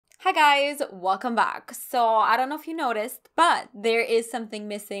Hi guys, welcome back. So I don't know if you noticed, but there is something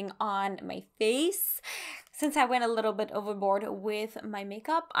missing on my face. Since I went a little bit overboard with my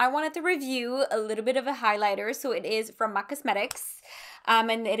makeup, I wanted to review a little bit of a highlighter. So it is from MAC Cosmetics. And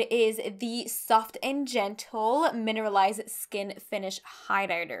it is the Soft and Gentle Mineralize Skin Finish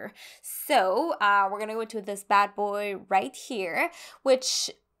Highlighter. So we're gonna go into this bad boy right here, which,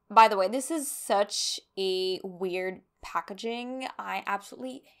 by the way, this is such a weird packaging. I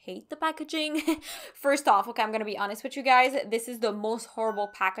absolutely hate the packaging. First off, okay, I'm gonna be honest with you guys, this is the most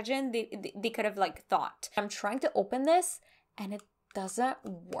horrible packaging they could have like thought. I'm trying to open this and it doesn't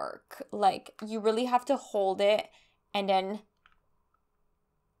work. Like, you really have to hold it and then,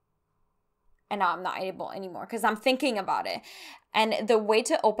 and now I'm not able anymore because I'm thinking about it. And the way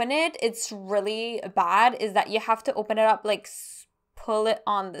to open it, it's really bad, is that you have to open it up, like pull it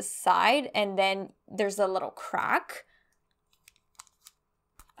on the side, and then there's a little crack.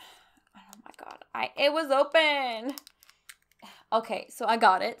 Oh my god, it was open. Okay, so I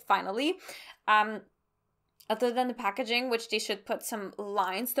got it finally. Other than the packaging, which they should put some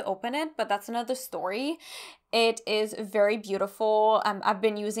lines to open it, but that's another story. It is very beautiful. I've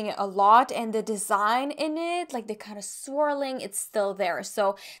been using it a lot, and the design in it, like the kind of swirling, it's still there.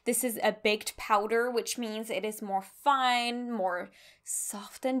 So this is a baked powder, which means it is more fine, more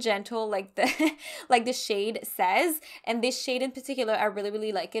soft and gentle, like the shade says. And this shade in particular, I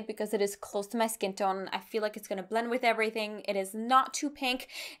really like it because it is close to my skin tone. I feel like it's gonna blend with everything. It is not too pink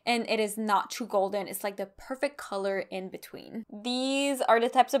and it is not too golden. It's like the perfect color in between. These are the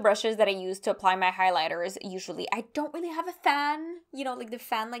types of brushes that I use to apply my highlighters usually. I don't really have a fan, you know, like the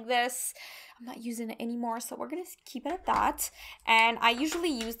fan like this. I'm not using it anymore, so we're gonna keep it at that. And I usually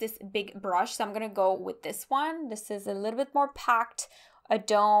use this big brush, so I'm gonna go with this one. This is a little bit more packed, a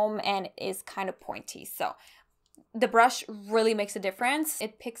dome, and is kind of pointy. So the brush really makes a difference.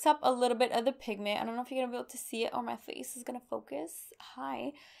 It picks up a little bit of the pigment. I don't know if you're gonna be able to see it, or my face is gonna focus.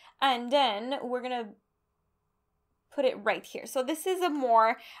 Hi. And then we're gonna put it right here. So this is a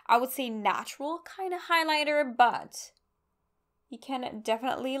more, I would say, natural kind of highlighter, but you can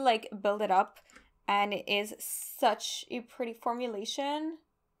definitely like build it up, and it is such a pretty formulation.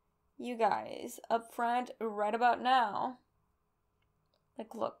 You guys, up front right about now.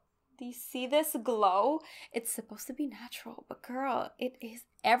 Like, look, do you see this glow? It's supposed to be natural, but girl, it is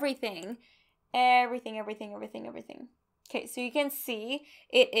everything. Everything. Okay, so you can see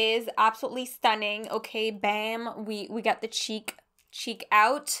it is absolutely stunning. Okay, bam, we got the cheek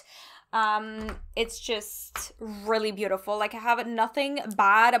out. It's just really beautiful. Like, I have nothing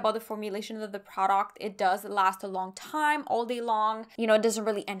bad about the formulation of the product. It does last a long time, all day long. You know, it doesn't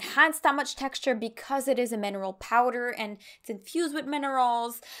really enhance that much texture because it is a mineral powder and it's infused with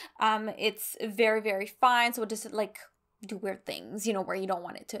minerals. It's very fine, so it doesn't like do weird things, you know, where you don't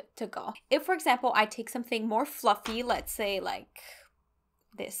want it to go. If, for example, I take something more fluffy, let's say like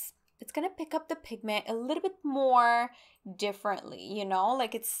this, it's gonna pick up the pigment a little bit more differently, you know,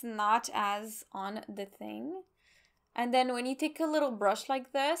 like it's not as on the thing. And then when you take a little brush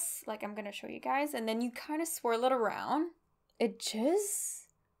like this, like I'm gonna show you guys, and then you kind of swirl it around, it just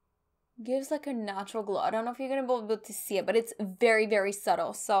gives like a natural glow. I don't know if you're gonna be able to see it, but it's very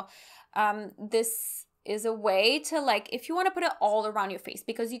subtle. So this is a way to, like, if you want to put it all around your face,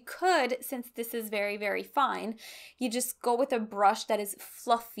 because you could, since this is very fine, you just go with a brush that is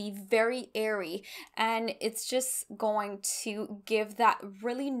fluffy, very airy, and it's just going to give that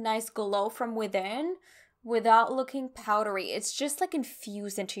really nice glow from within without looking powdery. It's just like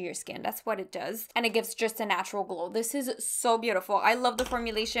infused into your skin. That's what it does, and it gives just a natural glow. This is so beautiful. I love the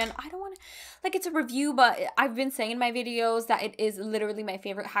formulation. I don't want to, like, it's a review, but I've been saying in my videos that it is literally my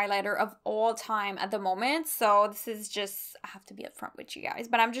favorite highlighter of all time at the moment. So this is just, I have to be upfront with you guys,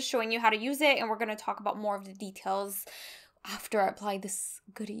 but I'm just showing you how to use it, and we're going to talk about more of the details after I apply this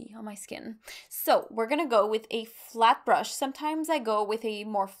goodie on my skin. So we're going to go with a flat brush. Sometimes I go with a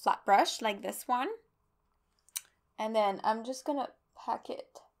more flat brush like this one. And then I'm just gonna pack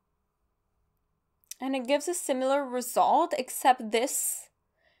it. And it gives a similar result, except this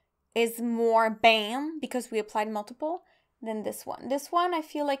is more bam because we applied multiple than this one. This one, I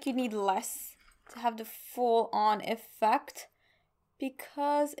feel like you need less to have the full on effect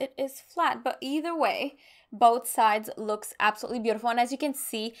because it is flat. But either way, both sides looks absolutely beautiful. And as you can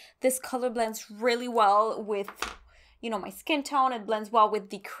see, this color blends really well with, you know, my skin tone. It blends well with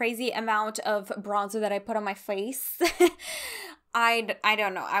the crazy amount of bronzer that I put on my face. I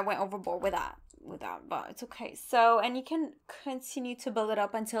don't know. I went overboard with that, but it's okay. So, and you can continue to build it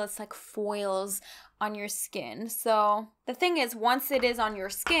up until it's like foils on your skin. So the thing is, once it is on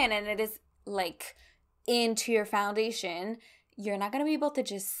your skin and it is like into your foundation, you're not going to be able to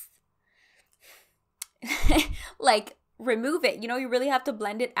just like remove it. You know, you really have to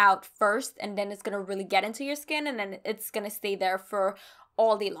blend it out first, and then it's going to really get into your skin, and then it's going to stay there for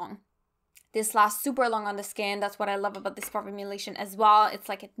all day long. This lasts super long on the skin. That's what I love about this formulation as well. It's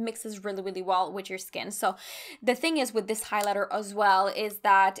like it mixes really, really well with your skin. So the thing is with this highlighter as well is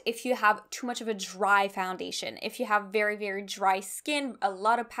that if you have too much of a dry foundation, if you have very, very dry skin, a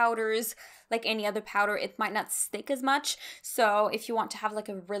lot of powders, like any other powder, it might not stick as much. So if you want to have like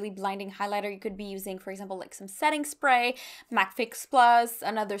a really blinding highlighter, you could be using, for example, like some setting spray, MAC Fix Plus,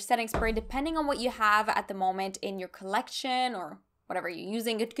 another setting spray, depending on what you have at the moment in your collection or whatever you're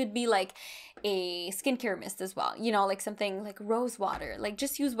using. It could be like a skincare mist as well, you know, like something like rose water. Like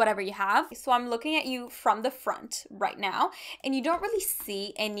just use whatever you have. So I'm looking at you from the front right now, and you don't really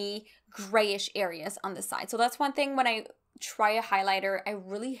see any grayish areas on the side. So that's one thing when I try a highlighter, I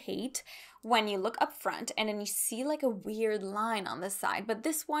really hate when you look up front and then you see like a weird line on the side. But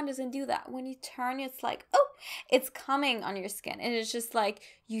this one doesn't do that. When you turn, it's like, oh, it's coming on your skin. And it's just like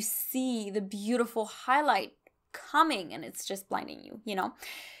you see the beautiful highlight coming, and it's just blinding you, you know.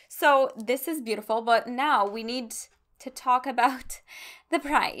 So this is beautiful, but now we need to talk about the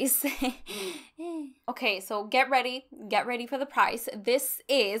price. Okay, so get ready for the price. This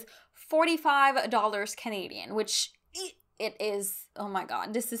is $45 Canadian, which it is, oh my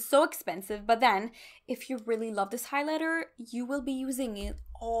god, this is so expensive. But then if you really love this highlighter, you will be using it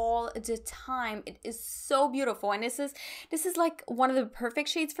all the time. It is so beautiful, and this is like one of the perfect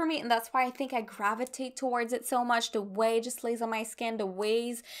shades for me, and that's why I think I gravitate towards it so much. The way it just lays on my skin, the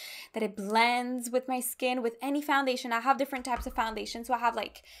ways that it blends with my skin. With any foundation, I have different types of foundation. So I have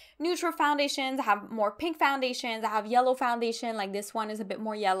like neutral foundations, I have more pink foundations, I have yellow foundation, like this one is a bit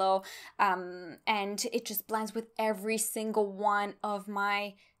more yellow, and it just blends with every single one of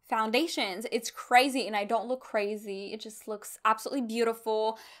my foundations. It's crazy, and I don't look crazy. It just looks absolutely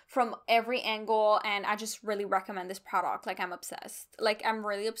beautiful from every angle, and I just really recommend this product. Like, I'm obsessed. Like, I'm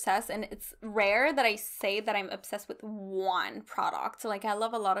really obsessed, and it's rare that I say that I'm obsessed with one product. Like, I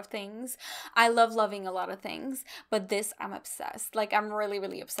love a lot of things. I love loving a lot of things, but this, I'm obsessed. Like, I'm really,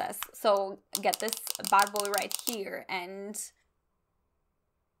 really obsessed. So get this bad boy right here, and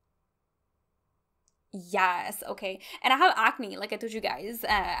yes, okay. And I have acne, like I told you guys,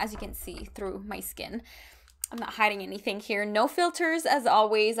 as you can see through my skin. I'm not hiding anything here. No filters, as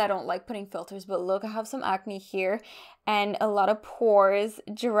always. I don't like putting filters, but look, I have some acne here and a lot of pores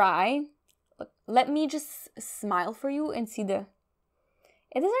dry. Look, let me just smile for you and see it doesn't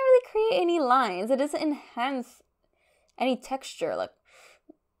really create any lines. It doesn't enhance any texture. Like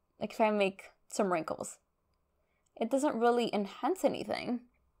if I make some wrinkles, it doesn't really enhance anything.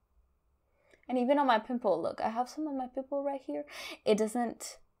 And even on my pimple, look, I have some on my pimple right here. It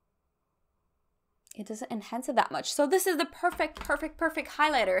doesn't enhance it that much. So this is the perfect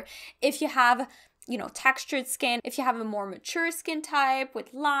highlighter if you have, you know, textured skin. If you have a more mature skin type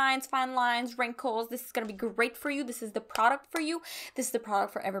with lines, fine lines, wrinkles, this is going to be great for you. This is the product for you. This is the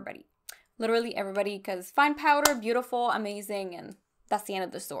product for everybody. Literally everybody, because fine powder, beautiful, amazing, and that's the end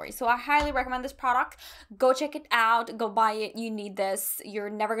of the story. So I highly recommend this product. Go check it out. Go buy it. You need this. You're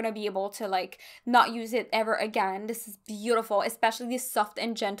never going to be able to like not use it ever again. This is beautiful, especially this soft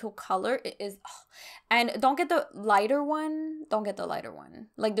and gentle color. It is. Oh. And don't get the lighter one. Don't get the lighter one.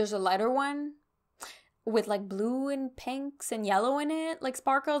 Like there's a lighter one with like blue and pinks and yellow in it, like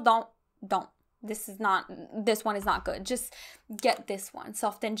sparkles. Don't. This one is not good. Just get this one,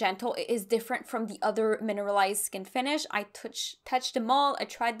 soft and gentle. It is different from the other mineralized skin finish. I touched them all, I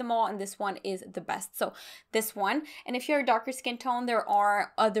tried them all, and this one is the best. So this one, and if you're a darker skin tone, there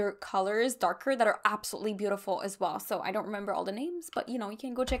are other colors darker that are absolutely beautiful as well. So I don't remember all the names, but you know, you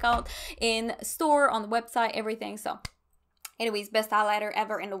can go check out in store, on the website, everything. So anyways, best highlighter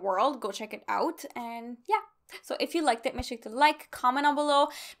ever in the world. Go check it out, and yeah. So if you liked it, make sure to like, comment down below.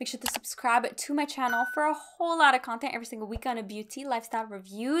 Make sure to subscribe to my channel for a whole lot of content every single week on a beauty, lifestyle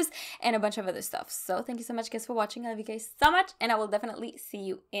reviews, and a bunch of other stuff. So thank you so much, guys, for watching. I love you guys so much, and I will definitely see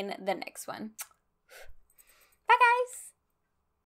you in the next one. Bye, guys.